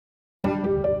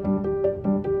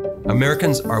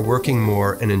Americans are working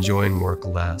more and enjoying work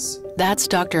less. That's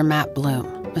Dr. Matt Bloom,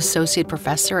 Associate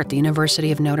Professor at the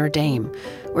University of Notre Dame,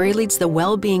 where he leads the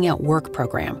Wellbeing at Work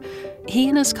program. He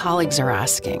and his colleagues are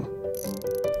asking,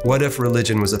 what if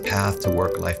religion was a path to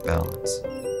work-life balance?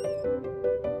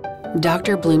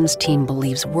 Dr. Bloom's team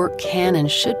believes work can and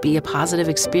should be a positive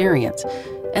experience,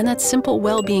 and that simple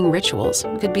well-being rituals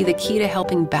could be the key to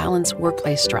helping balance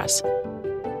workplace stress.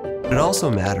 It also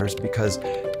matters because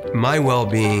my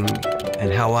well-being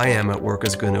and how I am at work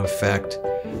is going to affect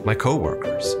my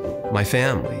coworkers, my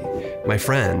family, my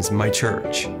friends, my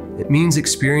church. It means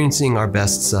experiencing our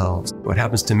best selves. What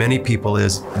happens to many people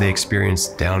is they experience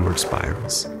downward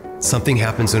spirals. Something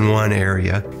happens in one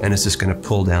area and it's just going to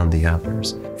pull down the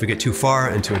others. If we get too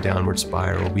far into a downward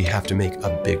spiral, we have to make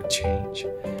a big change.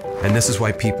 And this is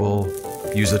why people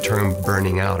use the term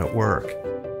burning out at work.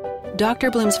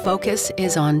 Dr. Bloom's focus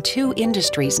is on two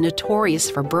industries notorious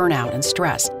for burnout and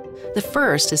stress. The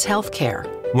first is healthcare.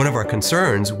 One of our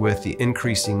concerns with the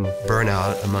increasing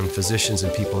burnout among physicians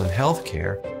and people in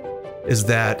healthcare is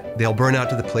that they'll burn out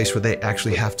to the place where they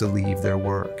actually have to leave their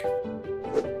work.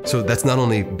 So that's not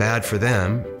only bad for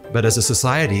them, but as a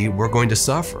society, we're going to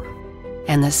suffer.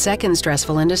 And the second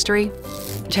stressful industry?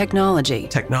 Technology.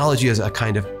 Technology is a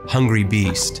kind of hungry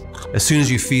beast. As soon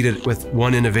as you feed it with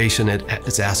one innovation,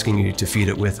 it's asking you to feed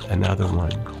it with another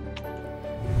one.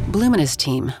 Bloom and his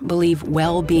team believe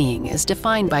well-being is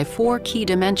defined by four key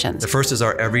dimensions. The first is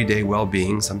our everyday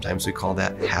well-being. Sometimes we call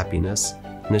that happiness.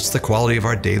 And it's the quality of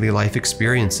our daily life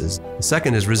experiences. The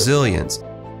second is resilience,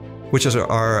 which is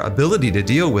our ability to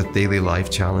deal with daily life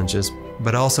challenges,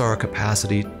 but also our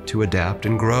capacity to adapt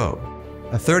and grow.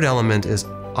 A third element is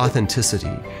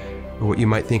authenticity, or what you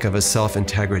might think of as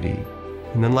self-integrity.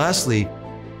 And then lastly,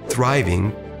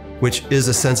 thriving, which is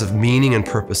a sense of meaning and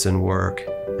purpose in work,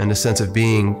 and a sense of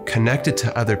being connected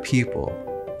to other people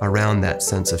around that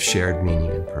sense of shared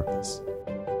meaning and purpose.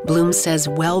 Bloom says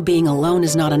well-being alone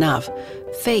is not enough.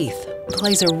 Faith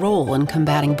plays a role in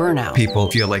combating burnout. People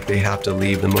feel like they have to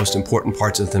leave the most important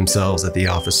parts of themselves at the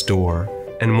office door,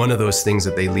 and one of those things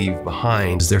that they leave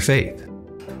behind is their faith.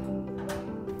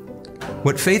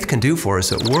 What faith can do for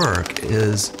us at work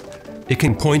is it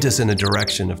can point us in a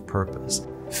direction of purpose.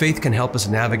 Faith can help us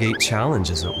navigate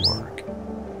challenges at work.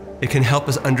 It can help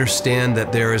us understand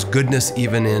that there is goodness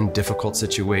even in difficult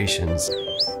situations.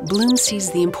 Bloom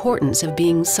sees the importance of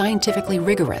being scientifically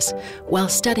rigorous while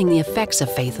studying the effects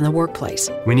of faith in the workplace.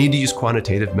 We need to use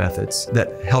quantitative methods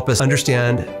that help us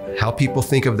understand how people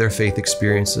think of their faith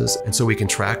experiences, and so we can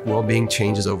track well-being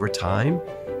changes over time,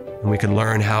 and we can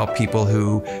learn how people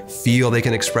who feel they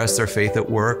can express their faith at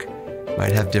work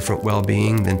might have different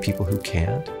well-being than people who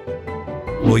can't.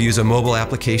 We'll use a mobile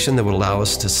application that will allow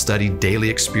us to study daily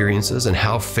experiences and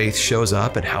how faith shows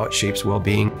up and how it shapes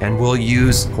well-being. And we'll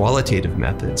use qualitative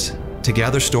methods to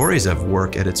gather stories of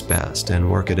work at its best and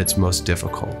work at its most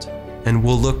difficult. And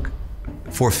we'll look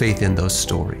for faith in those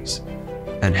stories.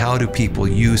 And how do people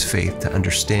use faith to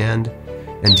understand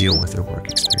and deal with their work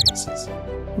experiences?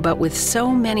 But with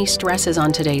so many stresses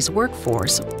on today's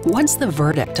workforce, what's the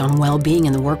verdict on well-being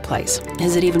in the workplace?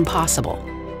 Is it even possible?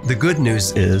 The good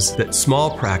news is that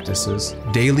small practices,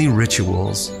 daily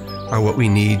rituals, are what we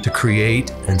need to create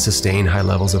and sustain high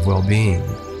levels of well-being.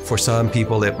 For some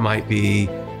people, it might be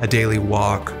a daily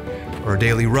walk or a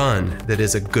daily run that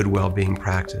is a good well-being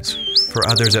practice. For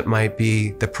others, it might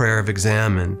be the prayer of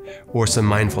examen or some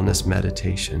mindfulness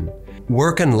meditation.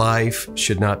 Work and life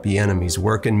should not be enemies.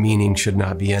 Work and meaning should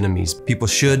not be enemies. People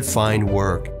should find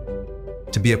work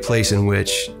to be a place in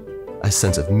which a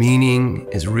sense of meaning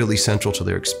is really central to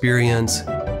their experience,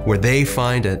 where they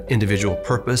find an individual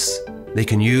purpose. They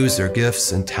can use their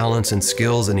gifts and talents and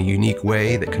skills in a unique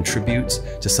way that contributes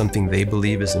to something they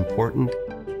believe is important,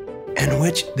 and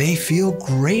which they feel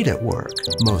great at work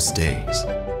most days.